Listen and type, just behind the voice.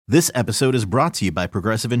This episode is brought to you by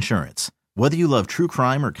Progressive Insurance. Whether you love true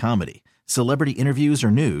crime or comedy, celebrity interviews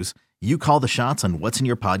or news, you call the shots on what's in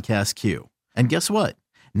your podcast queue. And guess what?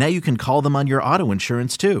 Now you can call them on your auto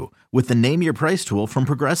insurance too with the Name Your Price tool from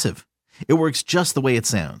Progressive. It works just the way it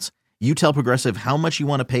sounds. You tell Progressive how much you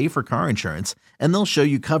want to pay for car insurance, and they'll show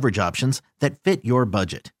you coverage options that fit your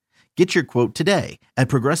budget. Get your quote today at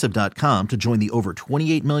Progressive.com to join the over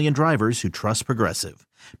 28 million drivers who trust Progressive.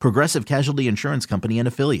 Progressive Casualty Insurance Company and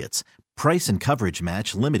Affiliates. Price and coverage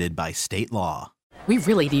match limited by state law. We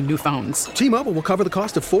really need new phones. T-Mobile will cover the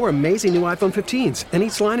cost of 4 amazing new iPhone 15s, and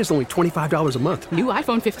each line is only $25 a month. New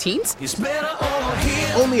iPhone 15s? It's better over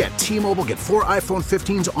here. Only at T-Mobile, get 4 iPhone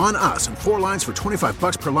 15s on us and 4 lines for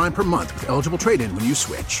 $25 per line per month with eligible trade-in when you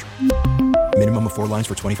switch. Minimum of 4 lines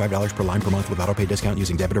for $25 per line per month with autopay discount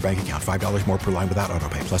using debit or bank account. $5 more per line without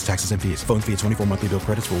autopay, plus taxes and fees. Phone fee at 24 monthly bill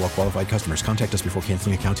credits for well-qualified customers. Contact us before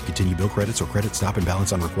canceling account to continue bill credits or credit stop and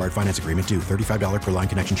balance on required finance agreement due. $35 per line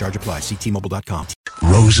connection charge applies. See T-Mobile.com.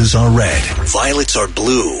 Roses are red, violets are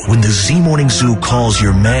blue. When the Z Morning Zoo calls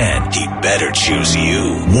your man, he better choose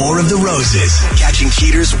you. War of the Roses, catching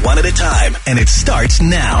cheaters one at a time, and it starts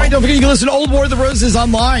now. All right, don't forget you can listen to Old War of the Roses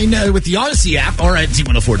online with the Odyssey app or at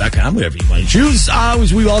Z104.com, whatever you want to choose.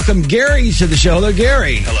 As we welcome Gary to the show. Hello,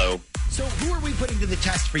 Gary. Hello. So who are we putting to the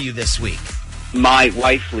test for you this week? My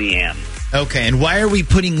wife, Leanne. Okay, and why are we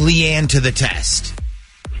putting Leanne to the test?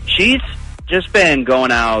 She's just been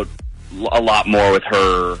going out a lot more with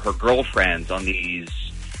her girlfriends on these,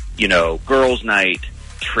 girls' night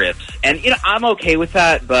trips. And, I'm okay with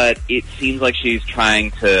that, but it seems like she's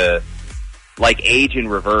trying to, age in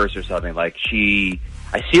reverse or something. I see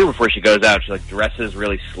her before she goes out. She, dresses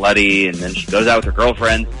really slutty, and then she goes out with her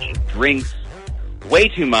girlfriends, and she drinks way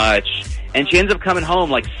too much, and she ends up coming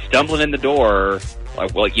home, stumbling in the door,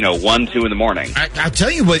 1, 2 in the morning. I'll tell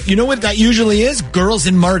you what, that usually is? Girls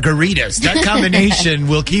and margaritas. That combination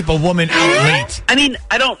will keep a woman out late. I mean,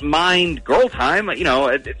 I don't mind girl time.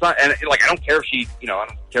 It's not, and I don't care if she, I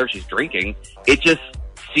don't care if she's drinking. It just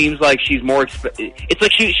seems like she's more, it's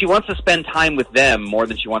like she wants to spend time with them more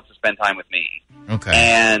than she wants to spend time with me. Okay.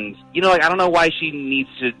 And, I don't know why she needs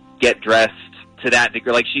to get dressed to that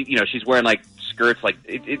degree. She's wearing, skirts,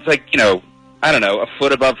 it's I don't know, a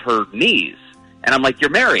foot above her knees. And I'm like, you're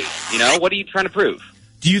married, What are you trying to prove?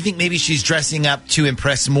 Do you think maybe she's dressing up to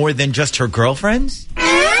impress more than just her girlfriends?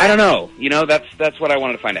 I don't know. That's what I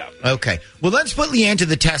wanted to find out. Okay. Well, let's put Leanne to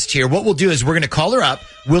the test here. What we'll do is we're going to call her up.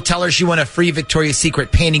 We'll tell her she won a free Victoria's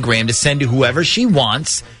Secret pantygram to send to whoever she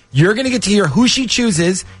wants. You're going to get to hear who she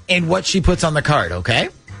chooses and what she puts on the card, okay?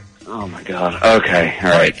 Oh, my God. Okay. All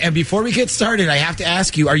right. And before we get started, I have to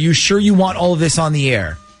ask you, are you sure you want all of this on the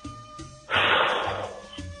air?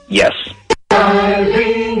 Yes.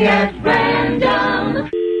 Darling at random.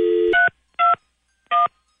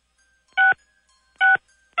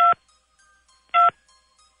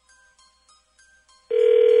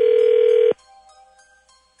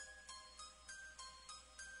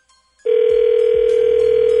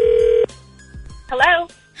 Hello?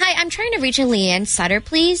 Hi, I'm trying to reach a Leanne Sutter,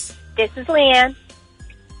 please. This is Leanne.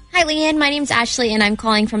 Hi, Leanne. My name's Ashley, and I'm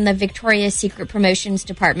calling from the Victoria's Secret Promotions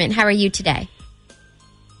Department. How are you today?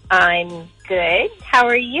 I'm good. How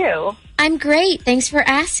are you? I'm great. Thanks for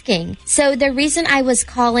asking. So the reason I was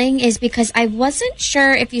calling is because I wasn't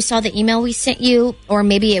sure if you saw the email we sent you, or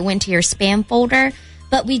maybe it went to your spam folder,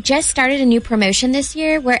 but we just started a new promotion this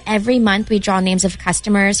year where every month we draw names of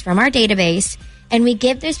customers from our database, and we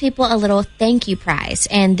give those people a little thank you prize.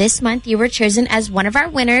 And this month you were chosen as one of our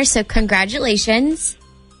winners, so congratulations.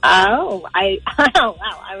 Oh, wow,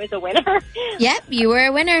 I was a winner? Yep, you were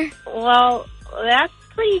a winner. Well, that's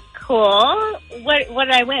pretty cool. What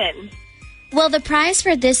did I win? Well, the prize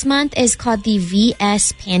for this month is called the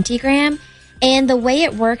VS Pantygram. And the way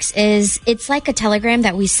it works is it's like a telegram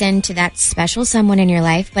that we send to that special someone in your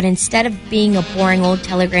life. But instead of being a boring old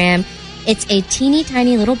telegram, it's a teeny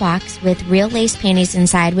tiny little box with real lace panties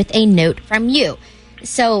inside with a note from you.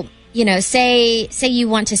 So, say you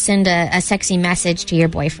want to send a sexy message to your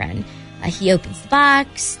boyfriend. He opens the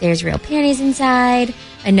box, there's real panties inside,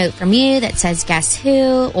 a note from you that says, guess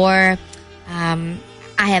who, or I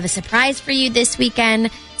have a surprise for you this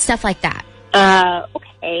weekend, stuff like that.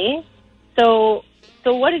 Okay. So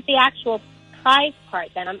what is the actual prize part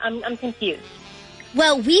then? I'm confused.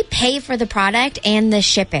 Well, we pay for the product and the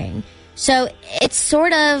shipping. So it's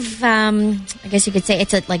sort of, I guess you could say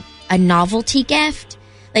it's a novelty gift.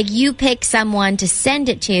 You pick someone to send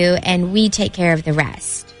it to, and we take care of the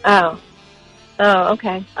rest. Oh,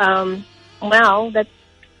 okay. Well, that's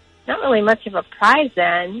not really much of a prize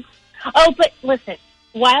then. Oh, but listen,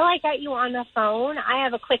 while I got you on the phone, I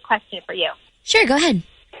have a quick question for you. Sure, go ahead.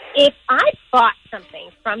 if I bought something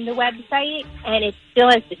from the website and it still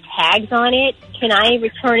has the tags on it, can I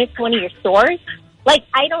return it to one of your stores? Like,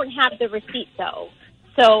 I don't have the receipt though.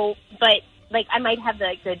 So, but like, I might have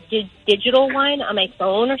the digital one on my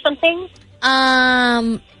phone or something.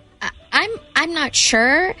 I'm not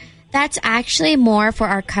sure. That's actually more for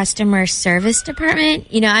our customer service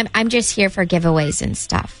department. You know, I'm just here for giveaways and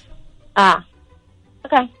stuff.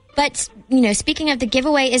 Okay. But, you know, speaking of the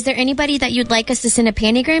giveaway, is there anybody that you'd like us to send a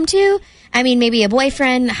pantygram to? I mean, maybe a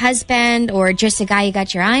boyfriend, husband, or just a guy you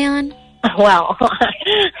got your eye on? Well,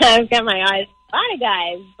 I've got my eyes on a lot of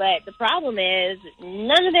guys, but the problem is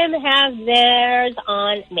none of them have theirs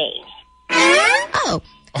on me. Oh,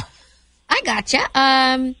 I gotcha.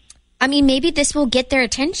 I mean, maybe this will get their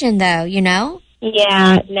attention, though, you know?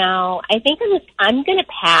 Yeah, no. I think I'm going to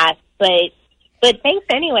pass, but thanks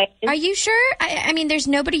anyway. Are you sure? I mean, there's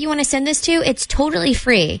nobody you want to send this to? It's totally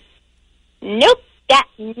free. Nope.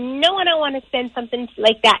 No one I want to send something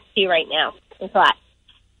like that to right now. Thanks a lot.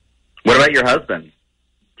 What about your husband?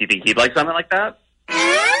 Do you think he'd like something like that?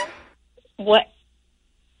 What?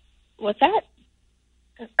 What's that?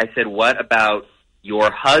 I said, what about your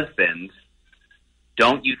husband?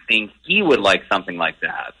 Don't you think he would like something like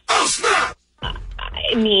that?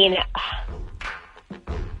 I mean,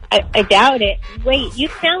 I doubt it. Wait, you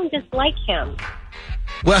sound just like him.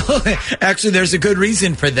 Well, actually, there's a good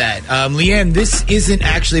reason for that. Leanne, this isn't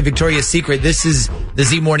actually Victoria's Secret. This is the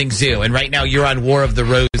Z Morning Zoo, and right now you're on War of the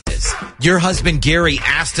Roses. Your husband, Gary,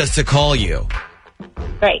 asked us to call you.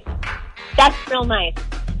 Great. That's real nice.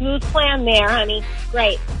 Smooth plan there, honey.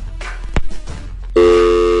 Great.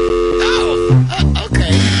 Okay.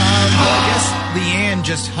 I guess Leanne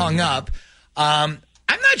just hung up. I'm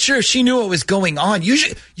not sure if she knew what was going on.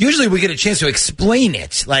 Usually we get a chance to explain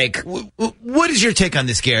it. Like, what is your take on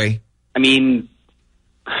this, Gary? I mean,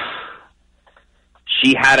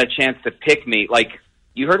 she had a chance to pick me. Like,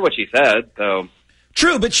 you heard what she said, so.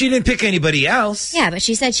 True, but she didn't pick anybody else. Yeah, but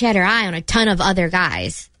she said she had her eye on a ton of other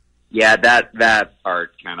guys. Yeah, that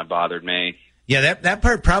part kind of bothered me. Yeah, that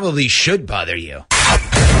part probably should bother you.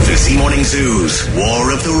 The Z Morning Zoo's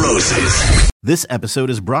War of the Roses. This episode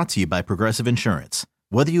is brought to you by Progressive Insurance.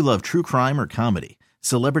 Whether you love true crime or comedy,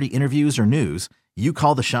 celebrity interviews or news, you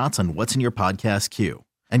call the shots on what's in your podcast queue.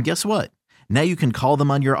 And guess what? Now you can call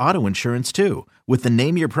them on your auto insurance too with the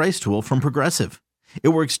Name Your Price tool from Progressive. It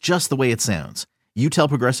works just the way it sounds. You tell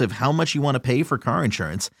Progressive how much you want to pay for car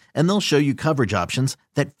insurance, and they'll show you coverage options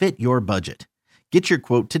that fit your budget. Get your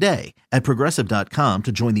quote today at Progressive.com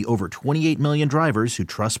to join the over 28 million drivers who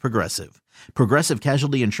trust Progressive. Progressive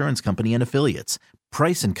Casualty Insurance Company and Affiliates.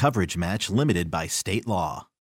 Price and coverage match limited by state law.